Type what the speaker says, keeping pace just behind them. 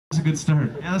a good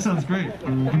start. Yeah, that sounds great.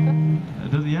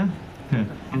 Does it? Yeah? Okay.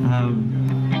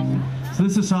 So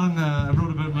this is a song I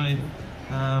wrote about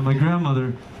my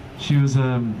grandmother. She's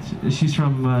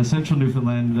from central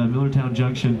Newfoundland, Millertown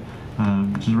Junction,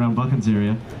 which is around Buckens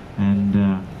area. And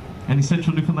any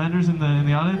central Newfoundlanders in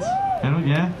the audience? Anyone?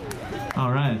 Yeah?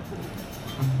 All right.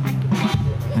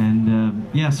 And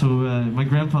yeah, so my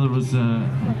grandfather was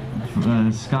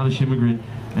a Scottish immigrant,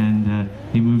 and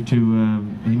he moved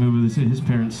with his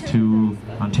parents to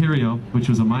Ontario, which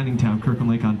was a mining town, Kirkland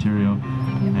Lake, Ontario.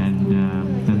 And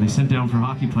then they sent down for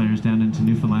hockey players down into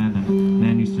Newfoundland, and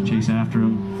Nan used to chase after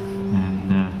them.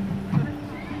 And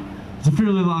it's a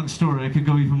fairly long story. I could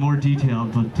go even more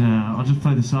detailed, but I'll just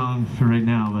play the song for right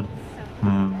now. But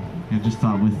I just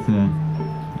thought with the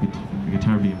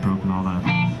guitar being broken and all that.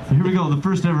 So here we go, the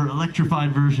first ever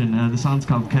electrified version. The song's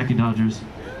called Khaki Dodgers.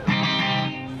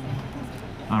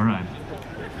 All right.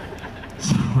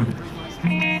 So,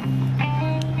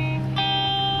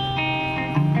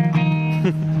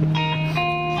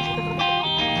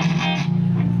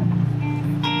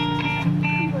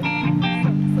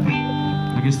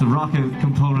 I guess the rocket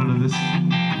component of this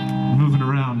moving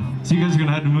around. So you guys are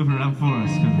gonna have to move it around for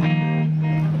us.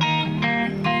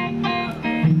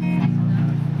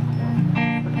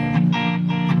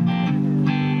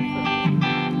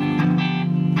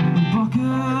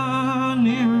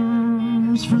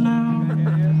 For now,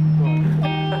 forever.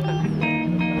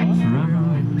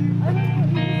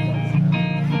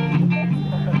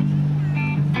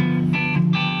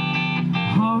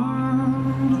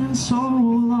 Heart and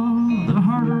soul of the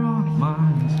hard rock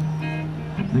mines,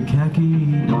 the Khaki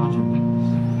Dodgers.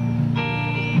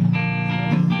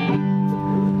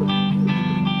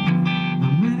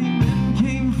 Many men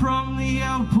came from the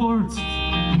outports,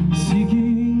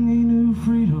 seeking a new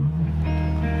freedom,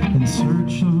 in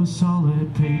search of a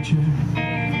solid paycheck.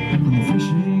 When the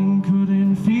fishing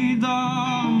couldn't feed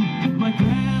them, my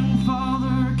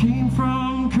grandfather came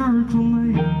from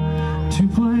Kirkland Lake to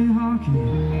play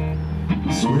hockey.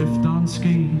 Swift on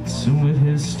skates and with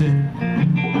his stick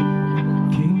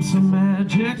came some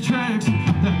magic tricks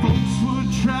that folks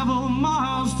would travel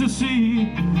miles to see.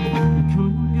 It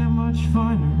couldn't get much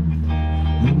finer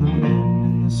than the men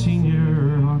in the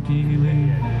senior hockey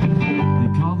league.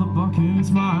 They call the Buckens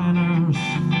miners.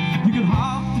 You could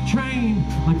hop the train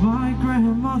like my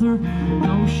grandmother,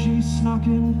 though she snuck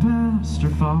in past her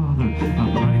father,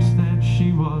 a price that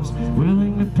she was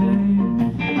willing to pay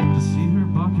to see her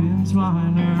Buckens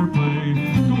miner play.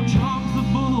 Go jump the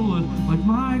bullet like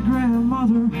my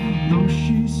grandmother, though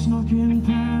she snuck in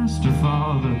past her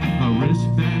father, a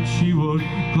risk that she would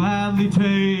gladly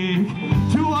take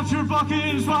to watch her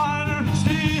Buckens miner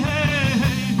stay.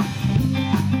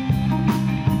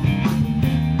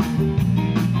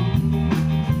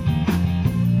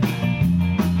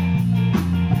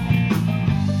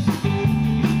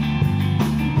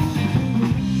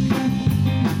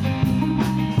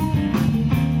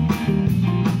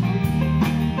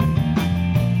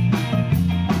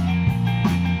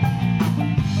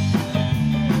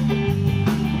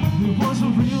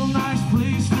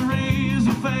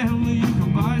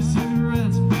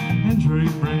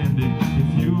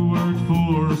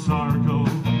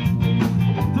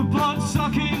 The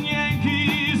blood-sucking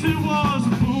Yankees, it was a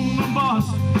boom and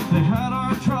bust. They had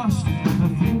our trust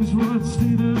that things would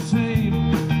stay the same.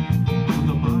 When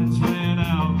the mines ran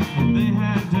out and they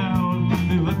had doubt,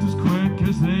 they left as quick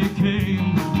as they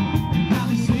came. And now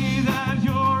they say that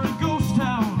you're a ghost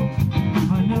town.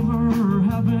 I never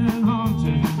have been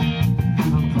haunted.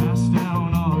 I've passed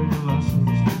down all your lessons.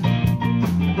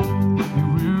 You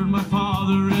reared my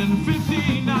father in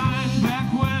 '59, back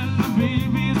when the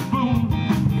babies boomed.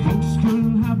 Folks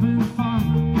couldn't have been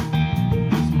finer.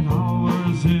 Spent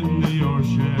hours in the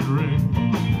Orshed ring,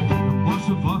 a bunch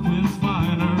of Buckens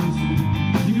miners.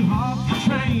 You could hop the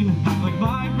train like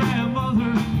my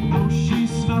grandmother, though she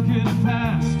snuck it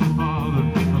past her father,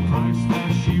 a price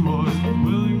that she was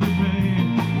willing to pay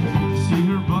to see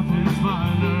her Buckens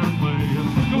miner play.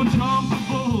 Go jump a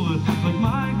bullet like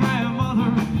my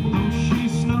grandmother, though she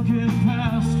snuck it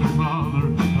past her father,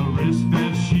 a risk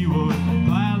that she would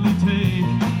gladly take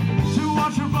to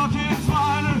watch her Buckens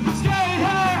miner skate. Hey,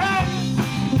 hey!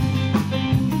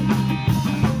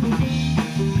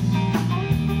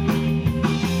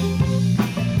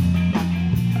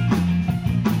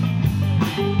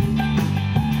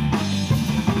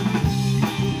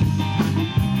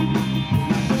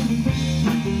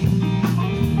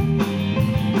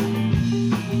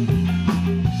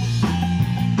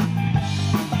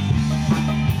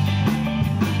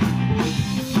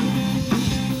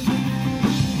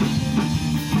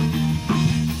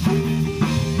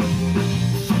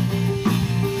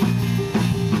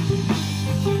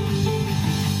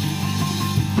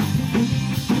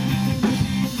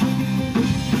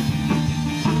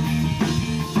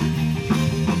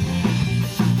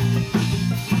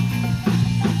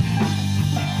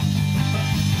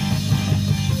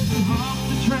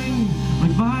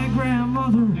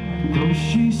 though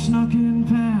she snuck in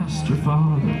past her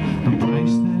father, a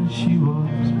price that she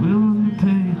was willing to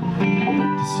pay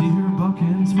to see her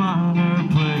Buckins minor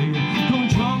play. Don't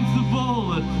jump the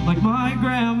bullet like my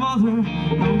grandmother,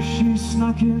 though she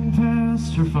snuck in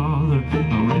past her father,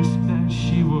 a risk that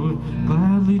she would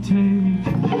gladly take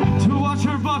to watch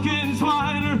her Buckins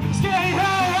minor skate.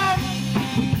 Hey!